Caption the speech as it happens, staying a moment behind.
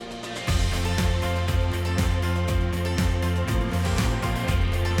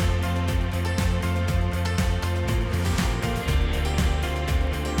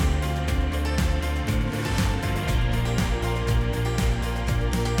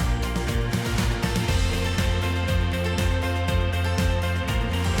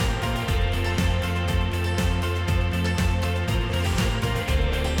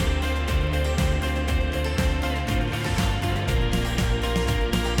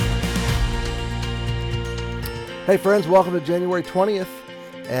Hey friends, welcome to January 20th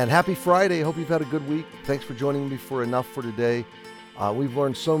and happy Friday. Hope you've had a good week. Thanks for joining me for Enough for Today. We've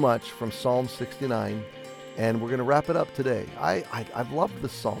learned so much from Psalm 69 and we're going to wrap it up today. I've loved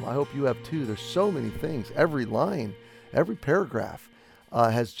this psalm. I hope you have too. There's so many things. Every line, every paragraph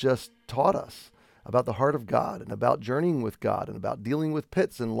has just taught us about the heart of God and about journeying with God and about dealing with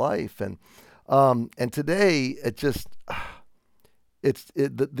pits in life. And today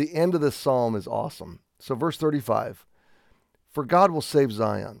the end of this psalm is awesome. So verse 35, for God will save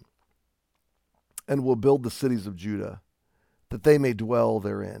Zion and will build the cities of Judah, that they may dwell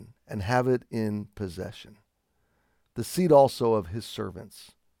therein and have it in possession. The seed also of his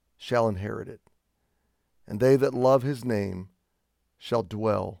servants shall inherit it, and they that love his name shall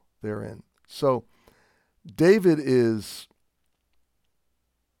dwell therein. So David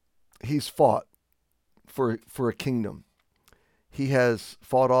he's fought for a kingdom. He has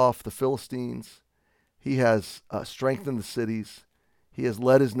fought off the Philistines. He has strengthened the cities. He has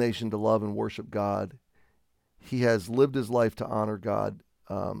led his nation to love and worship God. He has lived his life to honor God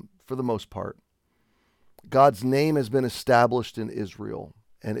for the most part. God's name has been established in Israel,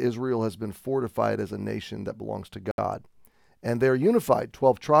 and Israel has been fortified as a nation that belongs to God. And they're unified,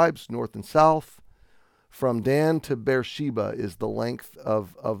 12 tribes, north and south. From Dan to Beersheba is the length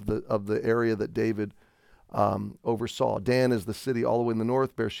of the area that David oversaw. Dan is the city all the way in the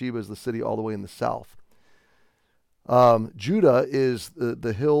north. Beersheba is the city all the way in the south. Judah is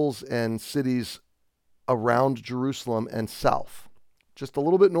the hills and cities around Jerusalem and south. Just a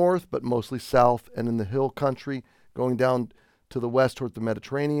little bit north, but mostly south, and in the hill country, going down to the west towards the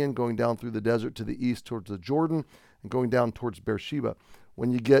Mediterranean, going down through the desert to the east towards the Jordan, and going down towards Beersheba.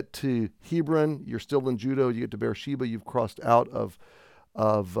 When you get to Hebron, you're still in Judah. You get to Beersheba, you've crossed out of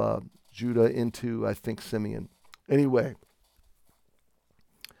Judah into, I think, Simeon. Anyway,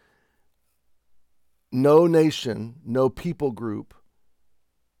 no nation, no people group,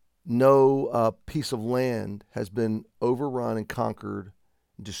 no piece of land has been overrun and conquered,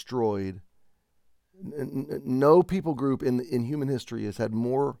 destroyed. No people group in human history has had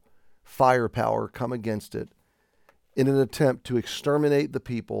more firepower come against it in an attempt to exterminate the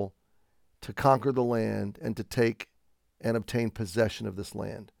people, to conquer the land, and to take and obtain possession of this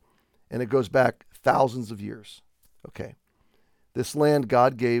land. And it goes back thousands of years. Okay. This land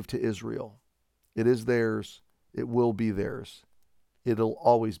God gave to Israel. It is theirs. It will be theirs. It'll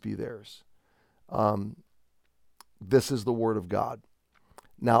always be theirs. This is the word of God.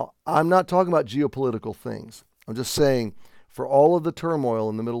 Now, I'm not talking about geopolitical things. I'm just saying, for all of the turmoil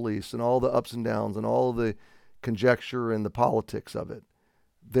in the Middle East and all the ups and downs and all of the conjecture and the politics of it,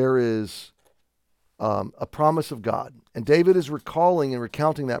 there is a promise of God. And David is recalling and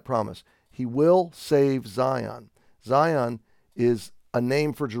recounting that promise. He will save Zion. Zion is a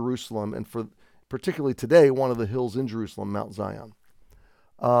name for Jerusalem, and for particularly today, one of the hills in Jerusalem, Mount Zion.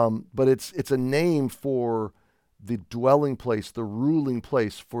 But it's a name for the dwelling place, the ruling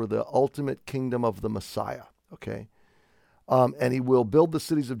place for the ultimate kingdom of the Messiah. Okay. And he will build the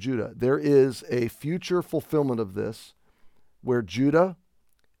cities of Judah. There is a future fulfillment of this where Judah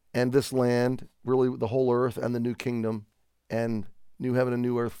and this land, really the whole earth and the new kingdom and new heaven and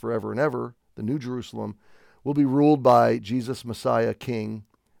new earth forever and ever, the new Jerusalem, will be ruled by Jesus, Messiah, King,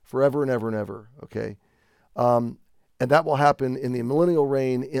 forever and ever and ever. Okay. And that will happen in the millennial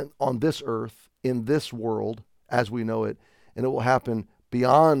reign on this earth, in this world, as we know it. And it will happen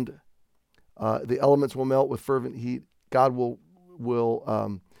beyond. The elements will melt with fervent heat. God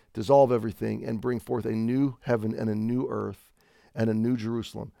will dissolve everything and bring forth a new heaven and a new earth and a new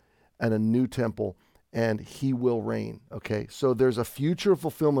Jerusalem and a new temple, and he will reign. Okay, so there's a future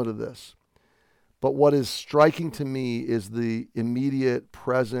fulfillment of this. But what is striking to me is the immediate,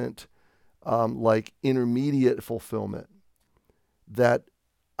 present, intermediate fulfillment. That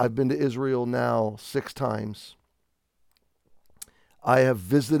I've been to Israel now 6 times. I have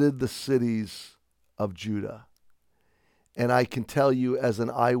visited the cities of Judah. And I can tell you as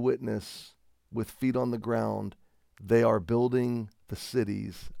an eyewitness with feet on the ground, they are building the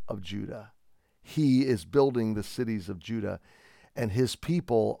cities of Judah. He is building the cities of Judah, and his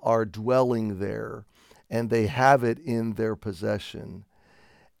people are dwelling there, and they have it in their possession.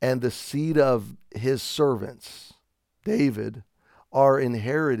 And the seed of his servants, David, are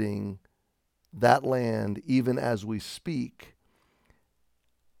inheriting that land even as we speak.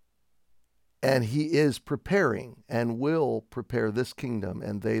 And he is preparing and will prepare this kingdom,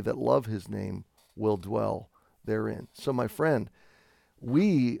 and they that love his name will dwell therein. So my friend,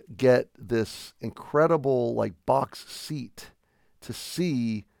 we get this incredible box seat to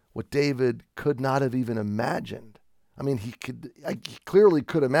see what David could not have even imagined I mean, he clearly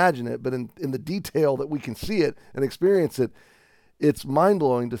could imagine it, but in the detail that we can see it and experience it, it's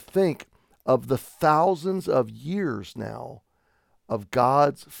mind-blowing to think of the thousands of years now of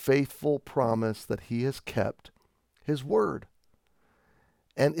God's faithful promise that he has kept, his word.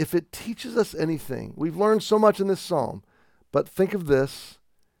 And if it teaches us anything, we've learned so much in this psalm, but think of this.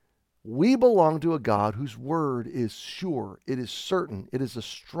 We belong to a God whose word is sure, it is certain, it is a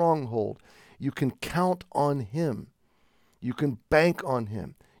stronghold. You can count on him. You can bank on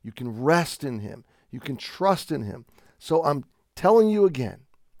him. You can rest in him. You can trust in him. So I'm telling you again,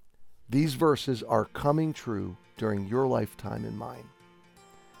 these verses are coming true during your lifetime and mine.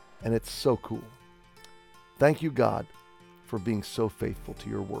 And it's so cool. Thank you, God, for being so faithful to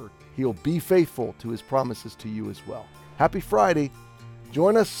your word. He'll be faithful to his promises to you as well. Happy Friday.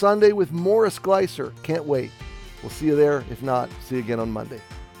 Join us Sunday with Morris Gleiser. Can't wait. We'll see you there. If not, see you again on Monday.